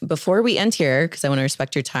life. Before we end here, because I want to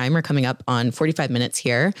respect your time, we're coming up on 45 minutes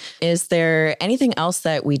here. Is there anything else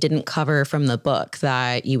that we didn't cover from the book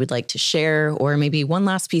that you would like to share, or maybe one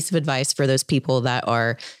last piece of advice for those people that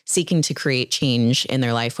are seeking to create change in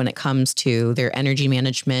their life when it comes to their energy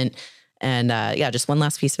management? And just one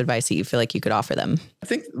last piece of advice that you feel like you could offer them. I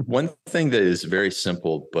think one thing that is very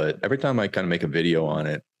simple, but every time I kind of make a video on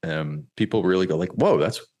it, people really go like, whoa,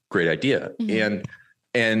 that's a great idea.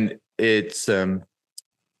 And it's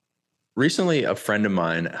recently a friend of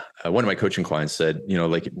mine, one of my coaching clients said,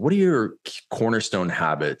 what are your cornerstone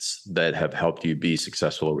habits that have helped you be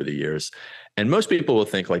successful over the years? And most people will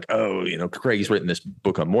think like, oh, Craig's written this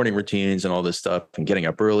book on morning routines and all this stuff and getting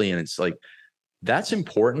up early. And it's like, that's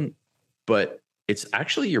important, but it's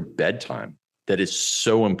actually your bedtime that is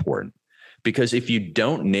so important, because if you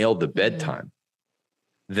don't nail the bedtime,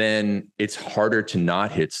 then it's harder to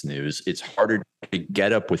not hit snooze. It's harder to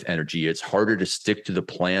get up with energy. It's harder to stick to the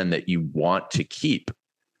plan that you want to keep.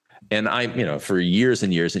 And for years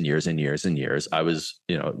and years and years and years and years, I was,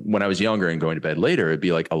 when I was younger and going to bed later, it'd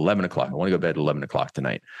be like 11 o'clock. I want to go to bed at 11 o'clock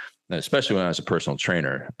tonight. And especially when I was a personal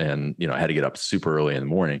trainer and, I had to get up super early in the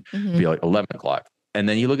morning, it'd be like 11 o'clock. And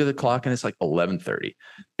then you look at the clock and it's like 11:30.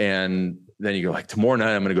 And then you go like, tomorrow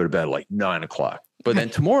night, I'm going to go to bed at like 9 o'clock. But then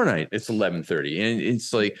tomorrow night it's 11:30, and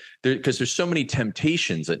it's like because there's so many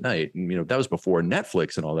temptations at night. And, that was before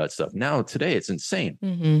Netflix and all that stuff. Now today it's insane.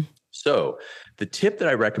 Mm-hmm. So the tip that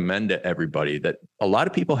I recommend to everybody that a lot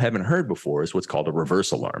of people haven't heard before is what's called a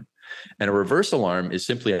reverse alarm. And a reverse alarm is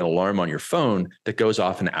simply an alarm on your phone that goes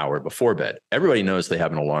off an hour before bed. Everybody knows they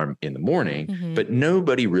have an alarm in the morning, but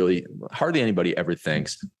hardly anybody ever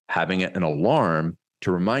thinks having an alarm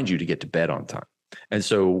to remind you to get to bed on time. And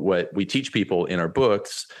so what we teach people in our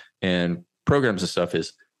books and programs and stuff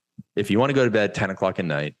is if you want to go to bed 10 o'clock at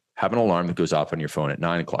night, have an alarm that goes off on your phone at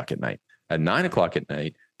 9 o'clock at night. At 9 o'clock at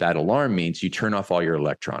night, that alarm means you turn off all your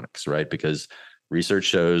electronics, right? Because research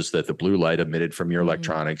shows that the blue light emitted from your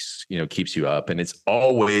electronics, keeps you up. And it's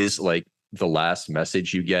always like the last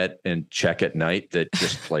message you get and check at night that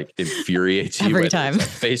just like infuriates you every time.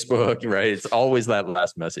 Facebook, right? It's always that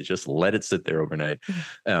last message. Just let it sit there overnight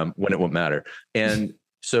when it won't matter. And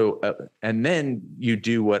so, and then you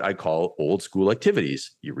do what I call old school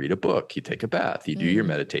activities. You read a book, you take a bath, you do your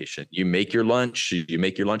meditation, you make your lunch, you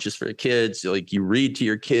make your lunches for your kids, like you read to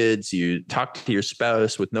your kids, you talk to your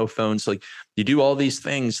spouse with no phones. Like you do all these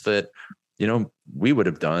things that, we would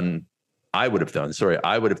have done, my parents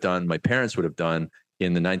would have done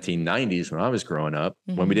in the 1990s when I was growing up,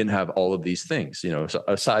 when we didn't have all of these things, so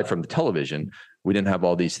aside from the television, we didn't have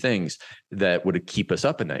all these things that would keep us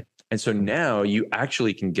up at night. And so now you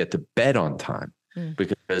actually can get to bed on time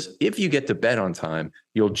because if you get to bed on time,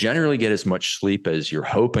 you'll generally get as much sleep as you're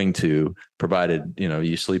hoping to, provided,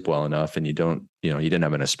 you sleep well enough and you didn't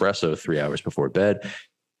have an espresso 3 hours before bed.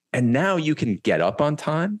 And now you can get up on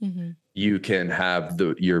time. You can have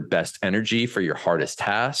your best energy for your hardest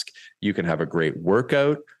task. You can have a great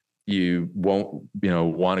workout. You won't,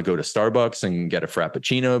 want to go to Starbucks and get a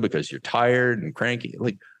Frappuccino because you're tired and cranky.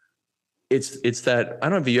 Like it's that, I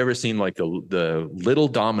don't know if you've ever seen like the little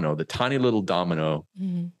domino, the tiny little domino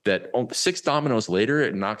that 6 dominoes later,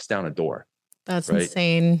 it knocks down a door. That's right?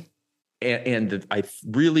 Insane. And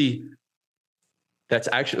that's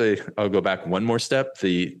actually, I'll go back one more step.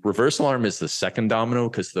 The reverse alarm is the second domino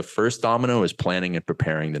because the first domino is planning and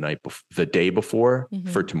preparing the day before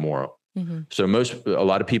for tomorrow. So a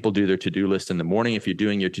lot of people do their to-do list in the morning. If you're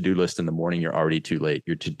doing your to-do list in the morning, you're already too late.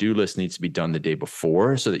 Your to-do list needs to be done the day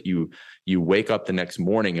before so that you wake up the next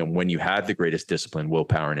morning. And when you have the greatest discipline,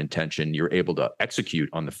 willpower, and intention, you're able to execute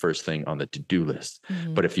on the first thing on the to-do list.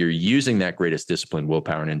 But if you're using that greatest discipline,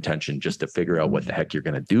 willpower, and intention just to figure out what the heck you're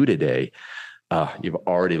going to do today, you've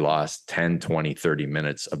already lost 10, 20, 30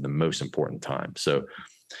 minutes of the most important time. So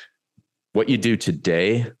what you do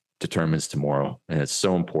today determines tomorrow. And it's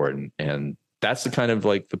so important. And that's the kind of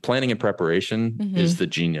like the planning and preparation is the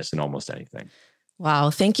genius in almost anything.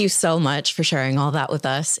 Wow. Thank you so much for sharing all that with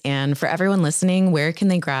us. And for everyone listening, where can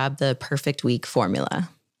they grab the Perfect Week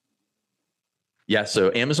formula? Yeah.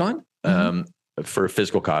 So Amazon, for a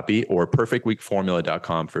physical copy, or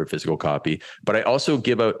perfectweekformula.com for a physical copy. But I also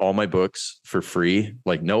give out all my books for free,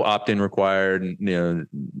 like no opt-in required,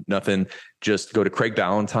 nothing. Just go to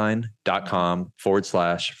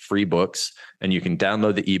craigballantyne.com/free books, and you can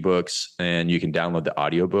download the ebooks and you can download the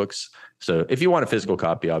audiobooks. So if you want a physical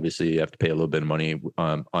copy, obviously you have to pay a little bit of money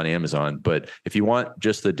on Amazon. But if you want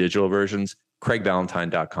just the digital versions,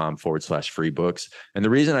 craigballantyne.com/free books. And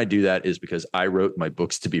the reason I do that is because I wrote my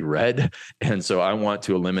books to be read. And so I want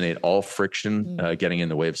to eliminate all friction getting in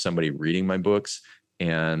the way of somebody reading my books.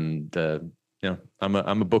 And, I'm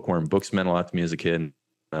a bookworm. Books meant a lot to me as a kid. And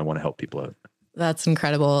I want to help people out. That's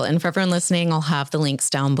incredible. And for everyone listening, I'll have the links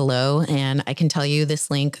down below. And I can tell you this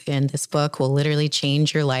link in this book will literally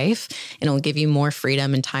change your life, and it'll give you more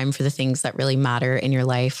freedom and time for the things that really matter in your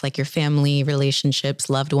life, like your family, relationships,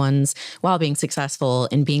 loved ones, while being successful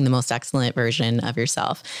and being the most excellent version of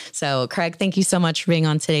yourself. So Craig, thank you so much for being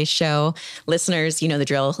on today's show. Listeners, you know the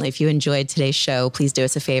drill. If you enjoyed today's show, please do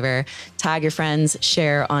us a favor, tag your friends,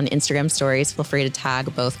 share on Instagram stories. Feel free to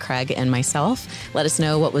tag both Craig and myself. Let us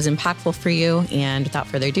know what was impactful for you. And without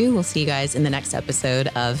further ado, we'll see you guys in the next episode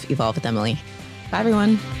of Evolve with Emily. Bye,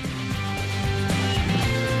 everyone.